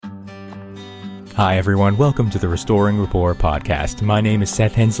Hi everyone, welcome to the Restoring Rapport podcast. My name is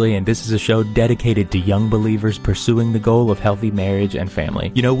Seth Hensley, and this is a show dedicated to young believers pursuing the goal of healthy marriage and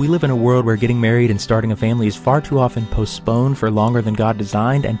family. You know, we live in a world where getting married and starting a family is far too often postponed for longer than God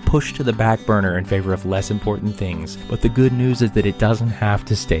designed and pushed to the back burner in favor of less important things. But the good news is that it doesn't have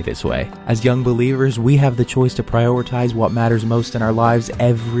to stay this way. As young believers, we have the choice to prioritize what matters most in our lives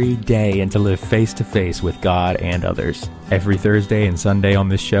every day and to live face to face with God and others. Every Thursday and Sunday on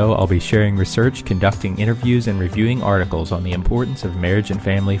this show, I'll be sharing research, conducting interviews, and reviewing articles on the importance of marriage and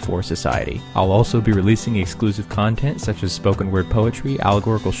family for society. I'll also be releasing exclusive content such as spoken word poetry,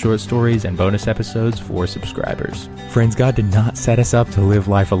 allegorical short stories, and bonus episodes for subscribers. Friends, God did not set us up to live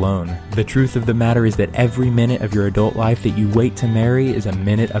life alone. The truth of the matter is that every minute of your adult life that you wait to marry is a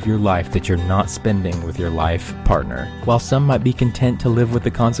minute of your life that you're not spending with your life partner. While some might be content to live with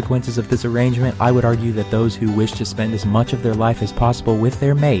the consequences of this arrangement, I would argue that those who wish to spend as much of their life as possible with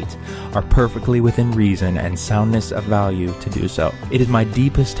their mate are perfectly within reason and soundness of value to do so. It is my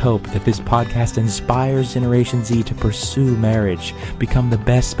deepest hope that this podcast inspires Generation Z to pursue marriage, become the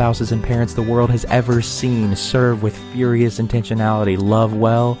best spouses and parents the world has ever seen, serve with furious intentionality, love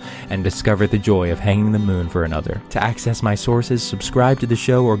well, and discover the joy of hanging the moon for another. To access my sources, subscribe to the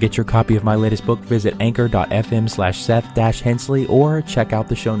show, or get your copy of my latest book, visit anchor.fm/Seth-Hensley, or check out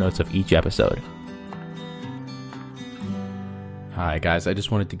the show notes of each episode. Hi guys, I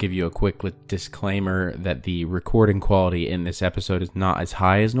just wanted to give you a quick disclaimer that the recording quality in this episode is not as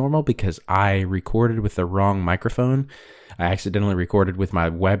high as normal because I recorded with the wrong microphone. I accidentally recorded with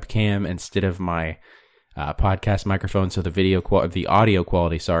my webcam instead of my podcast microphone, so the audio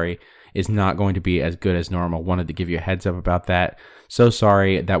quality, is not going to be as good as normal. Wanted to give you a heads up about that. So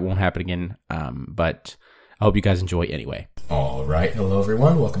sorry, that won't happen again, but I hope you guys enjoy anyway. All right. Hello,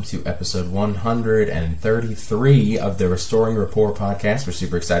 everyone. Welcome to episode 133 of the Restoring Rapport podcast. We're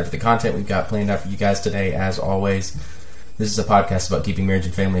super excited for the content we've got planned out for you guys today. As always, this is a podcast about keeping marriage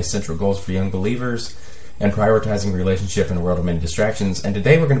and family as central goals for young believers and prioritizing relationship in a world of many distractions. And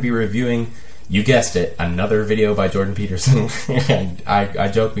today we're going to be reviewing, you guessed it, another video by Jordan Peterson. And I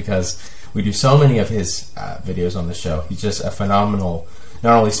joke because we do so many of his videos on the show. He's just a phenomenal,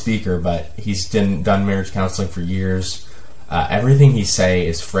 not only speaker, but he's done marriage counseling for years. Everything he say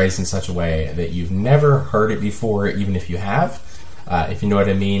is phrased in such a way that you've never heard it before, even if you have. If you know what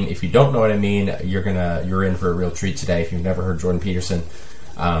I mean. If you don't know what I mean, you're in for a real treat today. If you've never heard Jordan Peterson,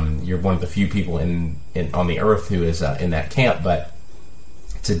 you're one of the few people on the earth who is in that camp. But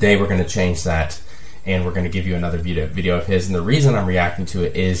today we're going to change that, and we're going to give you another video of his. And the reason I'm reacting to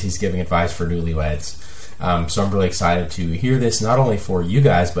it is he's giving advice for newlyweds. So I'm really excited to hear this, not only for you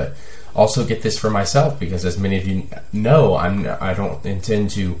guys, but also get this for myself, because as many of you know, I don't intend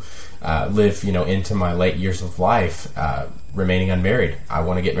to live, into my late years of life remaining unmarried. I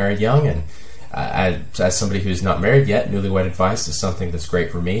want to get married young, and as somebody who's not married yet, newlywed advice is something that's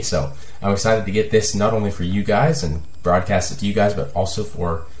great for me. So I'm excited to get this not only for you guys and broadcast it to you guys, but also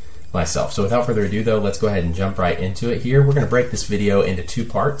for myself. So without further ado, though, let's go ahead and jump right into it here. We're going to break this video into two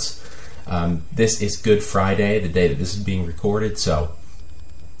parts. This is Good Friday, the day that this is being recorded, so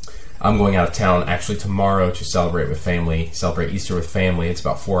I'm going out of town actually tomorrow to celebrate Easter with family. It's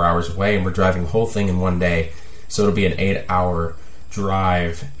about 4 hours away, and we're driving the whole thing in one day, so it'll be an 8-hour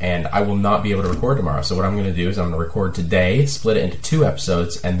drive, and I will not be able to record tomorrow. So what I'm going to do is I'm going to record today, split it into 2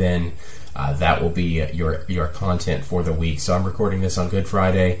 episodes, and then that will be your content for the week. So I'm recording this on Good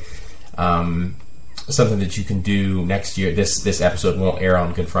Friday. Something that you can do next year. This episode won't air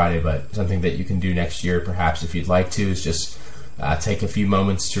on Good Friday, but something that you can do next year, perhaps if you'd like to, is just take a few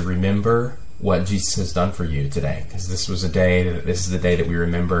moments to remember what Jesus has done for you today, because this is the day that we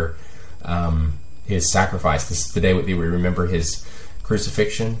remember his sacrifice. This is the day that we remember his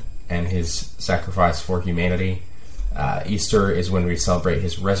crucifixion and his sacrifice for humanity. Easter is when we celebrate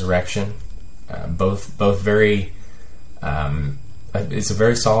his resurrection. Both very. It's a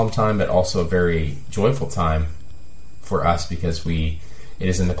very solemn time, but also a very joyful time for us, because it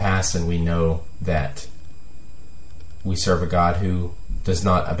is in the past, and we know that we serve a God who does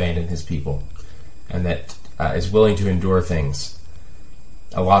not abandon his people, and that is willing to endure things,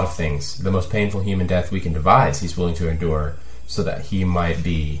 a lot of things. The most painful human death we can devise, he's willing to endure so that he might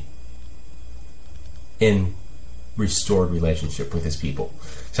be in restored relationship with his people.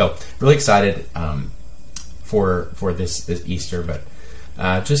 So really excited for this Easter, but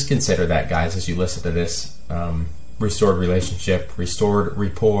just consider that, guys, as you listen to this. Restored relationship, restored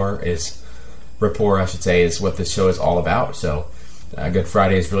rapport, is what this show is all about. So Good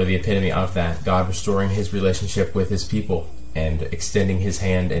Friday is really the epitome of that. God restoring his relationship with his people and extending his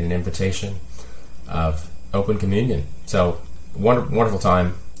hand in an invitation of open communion. So wonderful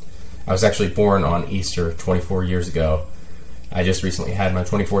time. I was actually born on Easter 24 years ago. I just recently had my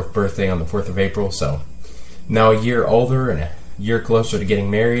 24th birthday on the 4th of April, so now a year older and a year closer to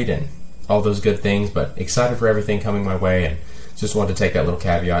getting married and all those good things, but excited for everything coming my way, and just wanted to take that little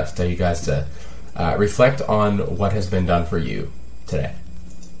caveat to tell you guys to reflect on what has been done for you today.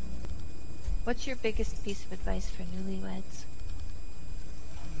 What's your biggest piece of advice for newlyweds?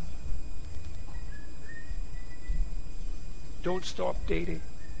 Don't stop dating.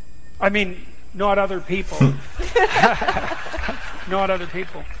 I mean, not other people. Not other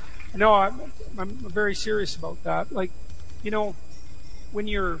people. No, I'm very serious about that. Like, you know, when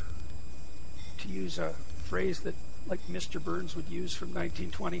you're, to use a phrase that like Mr. Burns would use from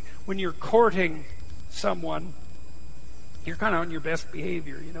 1920, when you're courting someone, you're kind of on your best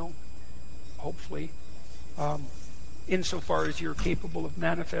behavior, you know, hopefully, insofar as you're capable of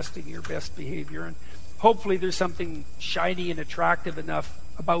manifesting your best behavior. And hopefully there's something shiny and attractive enough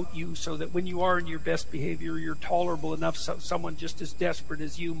about you so that when you are in your best behavior, you're tolerable enough so someone just as desperate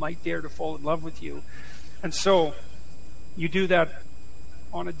as you might dare to fall in love with you. And so you do that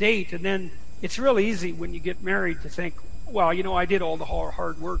on a date, and then it's real easy when you get married to think, well, you know, I did all the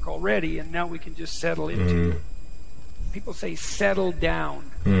hard work already, and now we can just settle into people say settle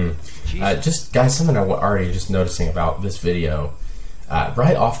down. Just guys, something I'm already just noticing about this video.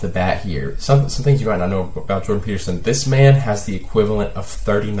 Right off the bat here, some things you might not know about Jordan Peterson. This man has the equivalent of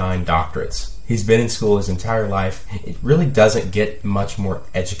 39 doctorates. He's been in school his entire life. It really doesn't get much more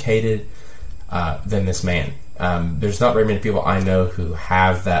educated than this man. There's not very many people I know who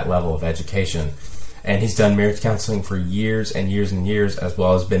have that level of education. And he's done marriage counseling for years and years and years, as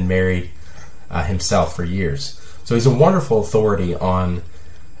well as been married himself for years. So he's a wonderful authority on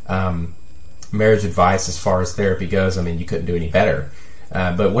marriage advice as far as therapy goes. I mean, you couldn't do any better.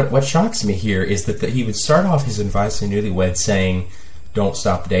 But what shocks me here is that he would start off his advice to newlyweds saying, don't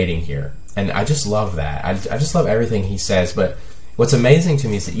stop dating here. And I just love that. I just love everything he says. But what's amazing to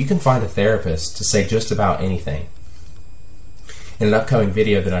me is that you can find a therapist to say just about anything. In an upcoming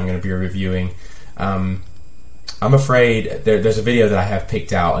video that I'm going to be reviewing, I'm afraid there's a video that I have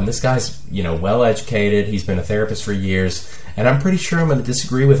picked out, and this guy's, you know, well educated. He's been a therapist for years, and I'm pretty sure I'm going to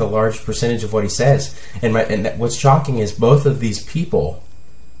disagree with a large percentage of what he says. And what's shocking is both of these people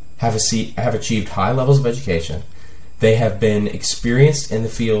have achieved high levels of education. They have been experienced in the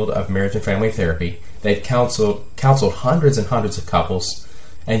field of marriage and family therapy. They've counseled hundreds and hundreds of couples,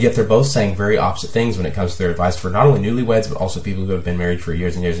 and yet they're both saying very opposite things when it comes to their advice for not only newlyweds, but also people who have been married for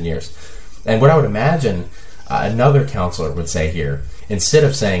years and years and years. And what I would imagine another counselor would say here, instead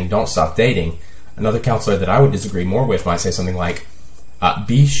of saying don't stop dating, another counselor that I would disagree more with might say something like,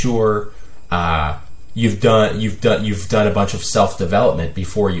 be sure you've done a bunch of self-development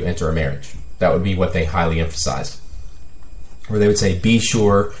before you enter a marriage. That would be what they highly emphasized. Or they would say, be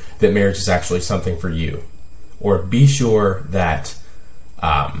sure that marriage is actually something for you. Or be sure that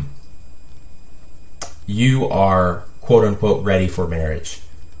you are quote unquote ready for marriage.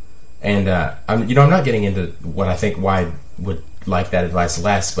 And I'm not getting into what I think why I would like that advice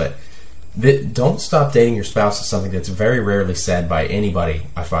less, but don't stop dating your spouse is something that's very rarely said by anybody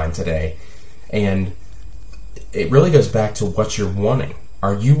I find today. And it really goes back to what you're wanting.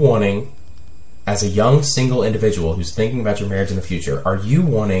 Are you wanting, as a young single individual who's thinking about your marriage in the future, are you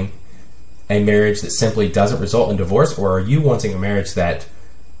wanting a marriage that simply doesn't result in divorce, or are you wanting a marriage that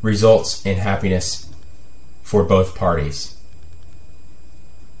results in happiness for both parties,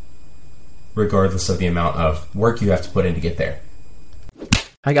 regardless of the amount of work you have to put in to get there?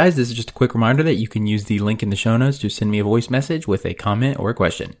 Hi guys, this is just a quick reminder that you can use the link in the show notes to send me a voice message with a comment or a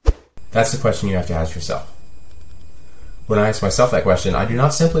question. That's the question you have to ask yourself. When I ask myself that question, I do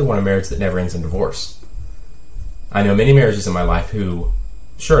not simply want a marriage that never ends in divorce. I know many marriages in my life who,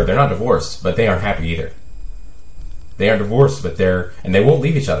 sure, they're not divorced, but they aren't happy either. They aren't divorced, but and they won't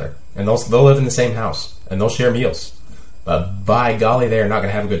leave each other, and they'll live in the same house, and they'll share meals. But by golly, they are not going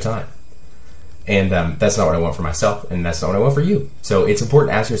to have a good time. And that's not what I want for myself, and that's not what I want for you. So it's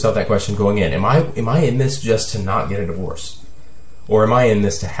important to ask yourself that question going in. Am I in this just to not get a divorce? Or am I in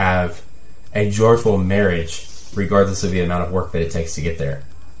this to have a joyful marriage, regardless of the amount of work that it takes to get there?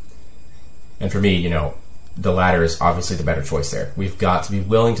 And for me, the latter is obviously the better choice there. We've got to be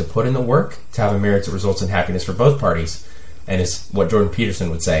willing to put in the work to have a marriage that results in happiness for both parties, and is what Jordan Peterson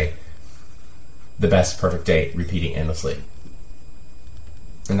would say, the best perfect date, repeating endlessly.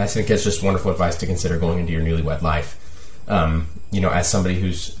 And I think it's just wonderful advice to consider going into your newlywed life. As somebody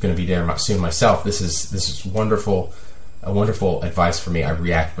who's going to be there soon myself, this is wonderful advice for me. I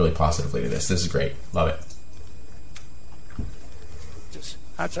react really positively to this. This is great. Love it.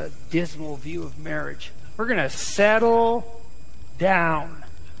 That's a dismal view of marriage. We're going to settle down.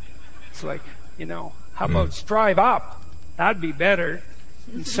 It's like, how about strive up? That'd be better.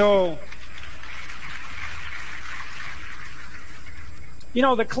 And so,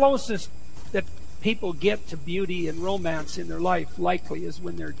 the closest that people get to beauty and romance in their life likely is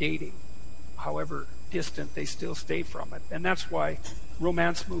when they're dating. However distant, they still stay from it. And that's why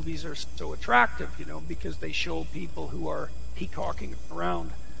romance movies are so attractive, because they show people who are peacocking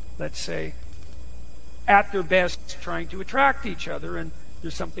around, let's say, at their best trying to attract each other. And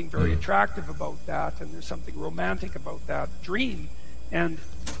there's something very attractive about that, and there's something romantic about that dream. And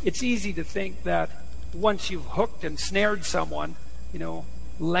it's easy to think that once you've hooked and snared someone,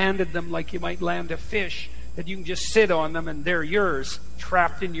 landed them like you might land a fish, that you can just sit on them and they're yours,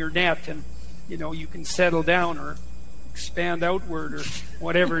 trapped in your net, and you can settle down or expand outward or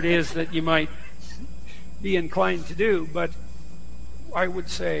whatever it is that you might be inclined to do. But I would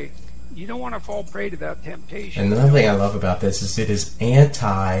say you don't want to fall prey to that temptation. And another thing I love about this is it is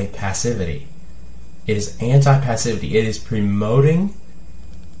anti-passivity. It is anti-passivity. It is promoting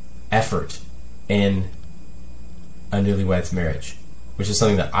effort in a newlywed's marriage, which is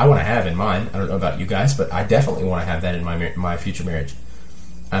something that I want to have in mine. I don't know about you guys, but I definitely want to have that in my future marriage.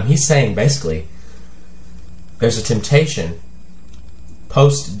 He's saying basically there's a temptation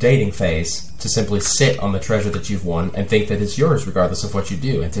post-dating phase to simply sit on the treasure that you've won and think that it's yours regardless of what you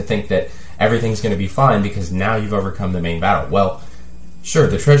do, and to think that everything's going to be fine because now you've overcome the main battle. Well, sure,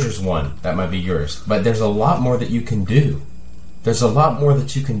 the treasure's won. That might be yours. But there's a lot more that you can do. There's a lot more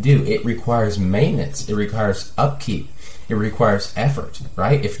that you can do. It requires maintenance. It requires upkeep. It requires effort,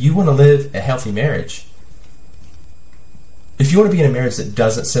 right? If you want to live a healthy marriage, if you want to be in a marriage that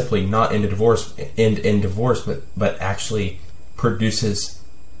doesn't simply not end in divorce, but actually produces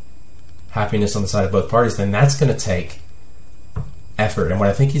happiness on the side of both parties, then that's going to take effort. And what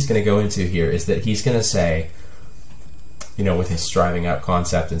I think he's going to go into here is that he's going to say, with his striving up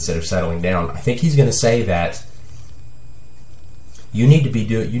concept instead of settling down, I think he's going to say that you need to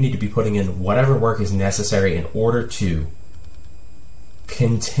be putting in whatever work is necessary in order to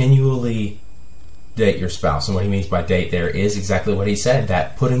continually date your spouse. And what he means by date there is exactly what he said,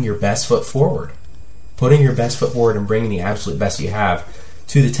 that putting your best foot forward. Putting your best foot forward and bringing the absolute best you have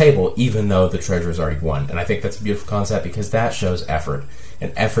to the table, even though the treasure is already won. And I think that's a beautiful concept because that shows effort.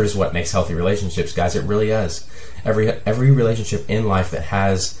 And effort is what makes healthy relationships, guys. It really is. Every relationship in life that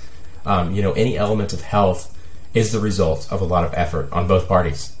has, any element of health is the result of a lot of effort on both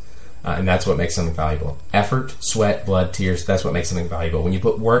parties. And that's what makes something valuable. Effort, sweat, blood, tears, that's what makes something valuable. When you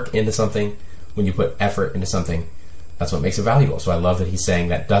put work into something, when you put effort into something, that's what makes it valuable. So I love that he's saying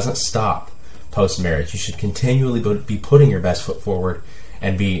that doesn't stop post-marriage. You should continually be putting your best foot forward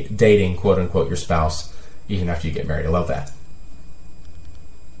and be dating, quote-unquote, your spouse even after you get married. I love that.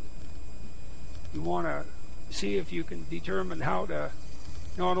 You want to see if you can determine how to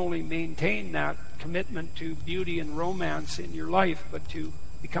not only maintain that commitment to beauty and romance in your life, but to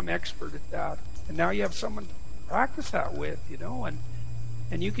become expert at that. And now you have someone to practice that with,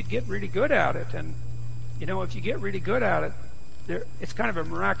 and you could get really good at it. And, if you get really good at it, it's kind of a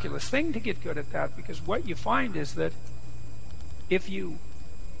miraculous thing to get good at that, because what you find is that if you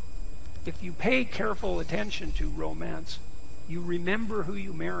pay careful attention to romance, you remember who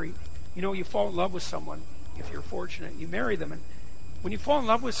you married. You fall in love with someone. If you're fortunate, you marry them. And when you fall in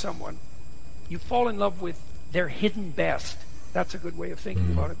love with someone, you fall in love with their hidden best. That's a good way of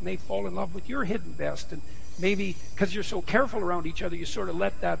thinking about it. And they fall in love with your hidden best. And maybe because you're so careful around each other, you sort of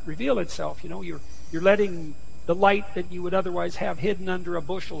let that reveal itself. You're letting the light that you would otherwise have hidden under a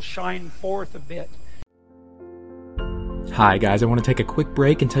bushel shine forth a bit. Hi guys, I want to take a quick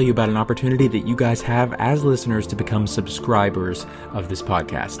break and tell you about an opportunity that you guys have as listeners to become subscribers of this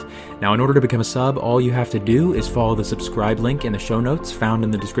podcast. Now, in order to become a sub, all you have to do is follow the subscribe link in the show notes found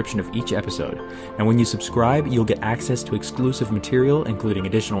in the description of each episode. And when you subscribe, you'll get access to exclusive material, including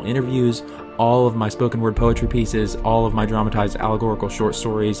additional interviews, all of my spoken word poetry pieces, all of my dramatized allegorical short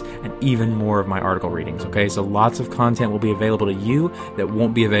stories, and even more of my article readings, okay? So lots of content will be available to you that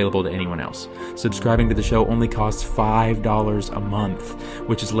won't be available to anyone else. Subscribing to the show only costs $5 a month,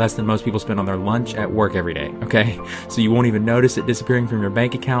 which is less than most people spend on their lunch at work every day, okay? So you won't even notice it disappearing from your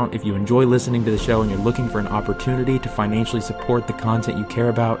bank account. If you enjoy listening to the show and you're looking for an opportunity to financially support the content you care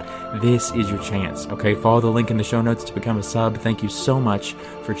about, this is your chance, okay? Follow the link in the show notes to become a sub. Thank you so much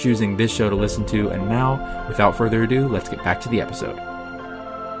for choosing this show to listen to. And now, without further ado, let's get back to the episode.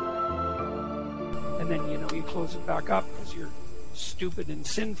 And then, you close it back up because you're stupid and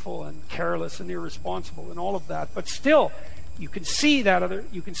sinful and careless and irresponsible and all of that. But still, you can see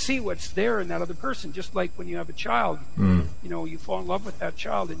what's there in that other person, just like when you have a child. You fall in love with that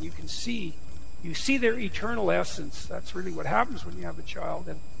child and you see their eternal essence. That's really what happens when you have a child.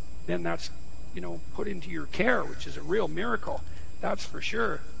 then that's, put into your care, which is a real miracle. That's for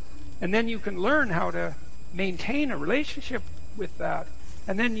sure. And then you can learn how to maintain a relationship with that.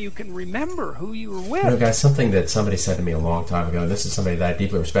 And then you can remember who you were with. Guys, something that somebody said to me a long time ago, and this is somebody that I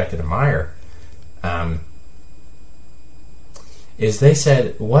deeply respect and admire, is they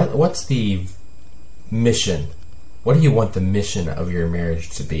said, what's the mission? What do you want the mission of your marriage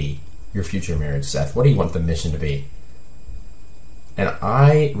to be? Your future marriage, Seth. What do you want the mission to be? And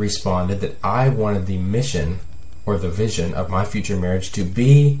I responded that I wanted the mission or the vision of my future marriage to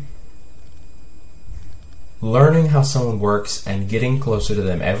be learning how someone works and getting closer to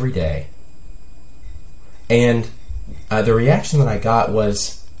them every day. And the reaction that I got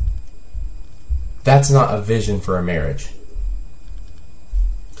was, that's not a vision for a marriage.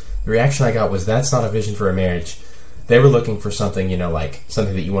 The reaction I got was, that's not a vision for a marriage. They were looking for something, like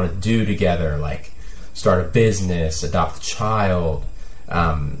something that you want to do together, like start a business, adopt a child,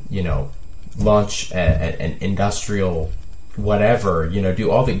 launch an industrial whatever,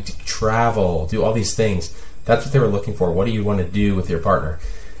 do all the travel, do all these things. That's what they were looking for. What do you want to do with your partner?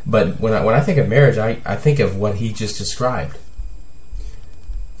 But when I think of marriage, I think of what he just described.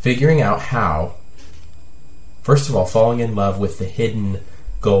 Figuring out how, first of all, falling in love with the hidden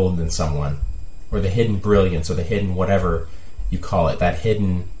gold in someone, or the hidden brilliance, or the hidden whatever you call it, that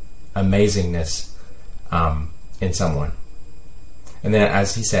hidden amazingness in someone. And then,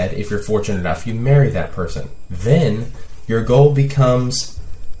 as he said, if you're fortunate enough, you marry that person. Then your goal becomes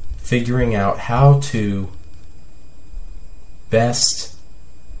figuring out how to best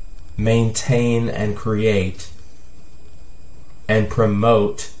maintain and create and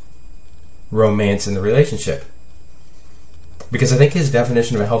promote romance in the relationship. Because I think his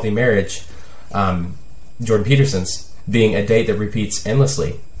definition of a healthy marriage, Jordan Peterson's, being a date that repeats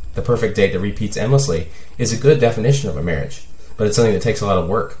endlessly, the perfect date that repeats endlessly, is a good definition of a marriage. But it's something that takes a lot of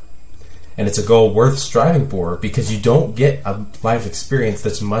work. And it's a goal worth striving for, because you don't get a life experience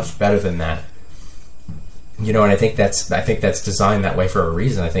that's much better than that. And I think that's designed that way for a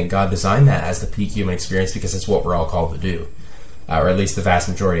reason. I think God designed that as the peak human experience because it's what we're all called to do. Or at least the vast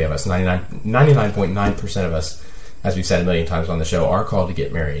majority of us, 99.9% of us, as we've said a million times on the show, are called to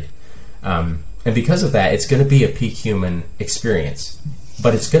get married. And because of that, it's going to be a peak human experience.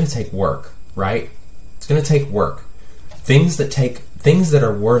 But it's going to take work, right? It's going to take work. Things that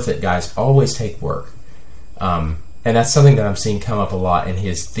are worth it, guys, always take work. And that's something that I'm seeing come up a lot in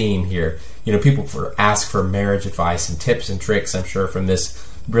his theme here. People ask for marriage advice and tips and tricks, I'm sure, from this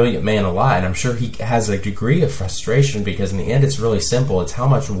brilliant man a lot. And I'm sure he has a degree of frustration because in the end it's really simple. It's how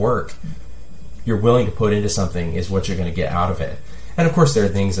much work you're willing to put into something is what you're going to get out of it. And of course there are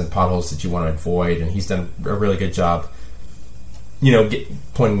things and potholes that you want to avoid, and he's done a really good job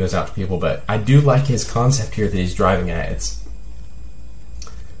pointing those out to people. But I do like his concept here that he's driving at.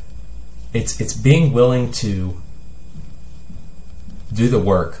 It's being willing to do the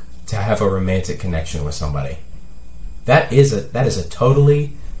work to have a romantic connection with somebody. That is a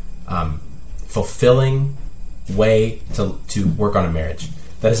totally fulfilling way to work on a marriage.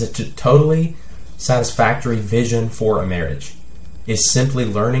 That is a totally satisfactory vision for a marriage. Is simply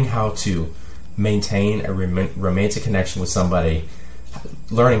learning how to maintain a romantic connection with somebody,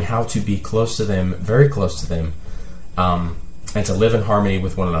 learning how to be close to them, very close to them, and to live in harmony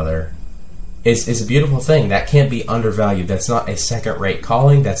with one another. Is a beautiful thing. That can't be undervalued. That's not a second-rate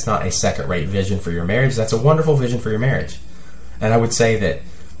calling. That's not a second-rate vision for your marriage. That's a wonderful vision for your marriage. And I would say that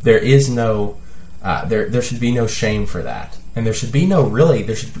there is no, there should be no shame for that. And there should be no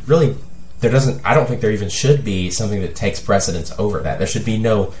I don't think there even should be something that takes precedence over that. There should be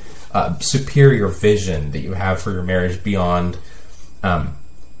no superior vision that you have for your marriage beyond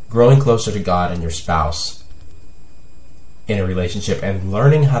growing closer to God and your spouse in a relationship and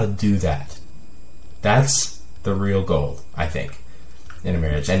learning how to do that. That's the real goal, I think, in a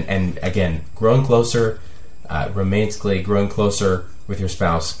marriage. And again, growing closer romantically, growing closer with your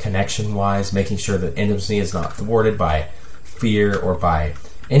spouse connection-wise, making sure that intimacy is not thwarted by fear or by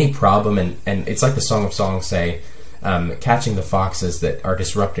any problem. And it's like the Song of Songs say, catching the foxes that are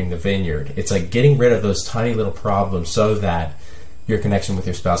disrupting the vineyard. It's like getting rid of those tiny little problems so that your connection with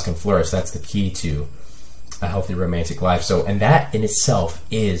your spouse can flourish. That's the key to a healthy romantic life. So, and that in itself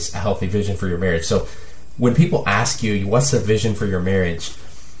is a healthy vision for your marriage. So when people ask you, what's the vision for your marriage?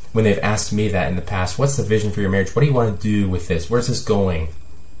 When they've asked me that in the past, what's the vision for your marriage? What do you want to do with this? Where's this going?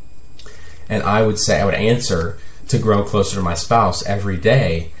 And I would answer to grow closer to my spouse every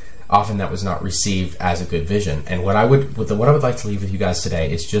day. Often that was not received as a good vision. And what I would like to leave with you guys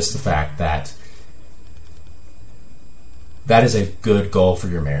today is just the fact that that is a good goal for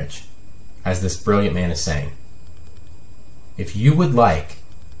your marriage. As this brilliant man is saying, if you would like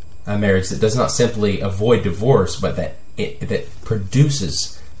a marriage that does not simply avoid divorce, but that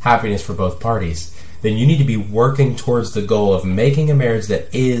produces happiness for both parties, then you need to be working towards the goal of making a marriage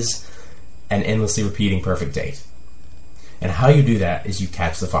that is an endlessly repeating perfect date. And how you do that is you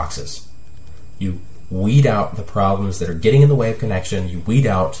catch the foxes. You weed out the problems that are getting in the way of connection. You weed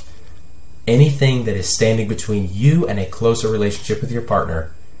out anything that is standing between you and a closer relationship with your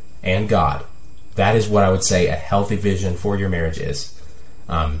partner and God. That is what I would say a healthy vision for your marriage is.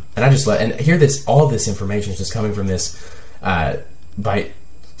 And I just hear this. All this information is just coming from this.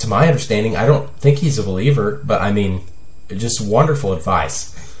 To my understanding, I don't think he's a believer, but I mean, just wonderful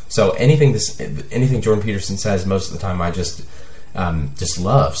advice. So anything Jordan Peterson says, most of the time, I just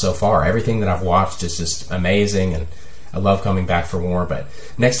love so far. Everything that I've watched is just amazing, and I love coming back for more. But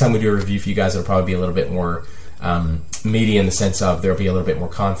next time we do a review for you guys, it'll probably be a little bit more meaty in the sense of there'll be a little bit more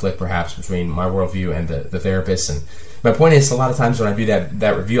conflict, perhaps, between my worldview and the therapist. And my point is, a lot of times when I do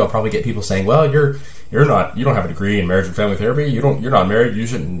that review, I'll probably get people saying, "Well, you don't have a degree in marriage and family therapy. You're not married. You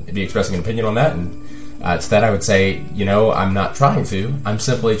shouldn't be expressing an opinion on that." And to that, I would say, I'm not trying to. I'm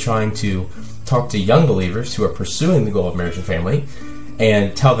simply trying to talk to young believers who are pursuing the goal of marriage and family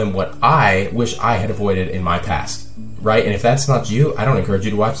and tell them what I wish I had avoided in my past, right? And if that's not you, I don't encourage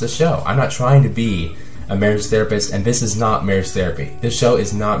you to watch this show. I'm not trying to be a marriage therapist, and this is not marriage therapy. This show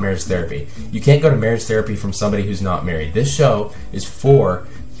is not marriage therapy. You can't go to marriage therapy from somebody who's not married. This show is for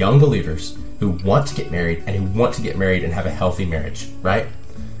young believers who want to get married and who want to get married and have a healthy marriage, right?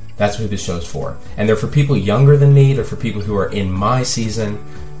 That's who this show is for. And they're for people younger than me. They're for people who are in my season,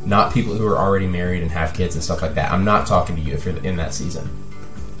 not people who are already married and have kids and stuff like that. I'm not talking to you if you're in that season.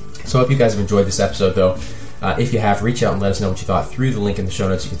 So I hope you guys have enjoyed this episode, though. If you have, reach out and let us know what you thought through the link in the show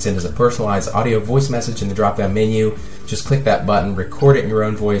notes. You can send us a personalized audio voice message in the drop-down menu. Just click that button, record it in your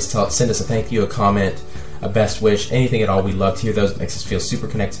own voice, send us a thank you, a comment, a best wish, anything at all. We love to hear those. It makes us feel super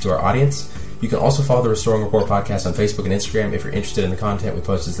connected to our audience. You can also follow the Restoring Rapport podcast on Facebook and Instagram if you're interested in the content we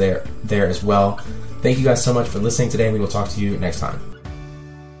post there as well. Thank you guys so much for listening today, and we will talk to you next time.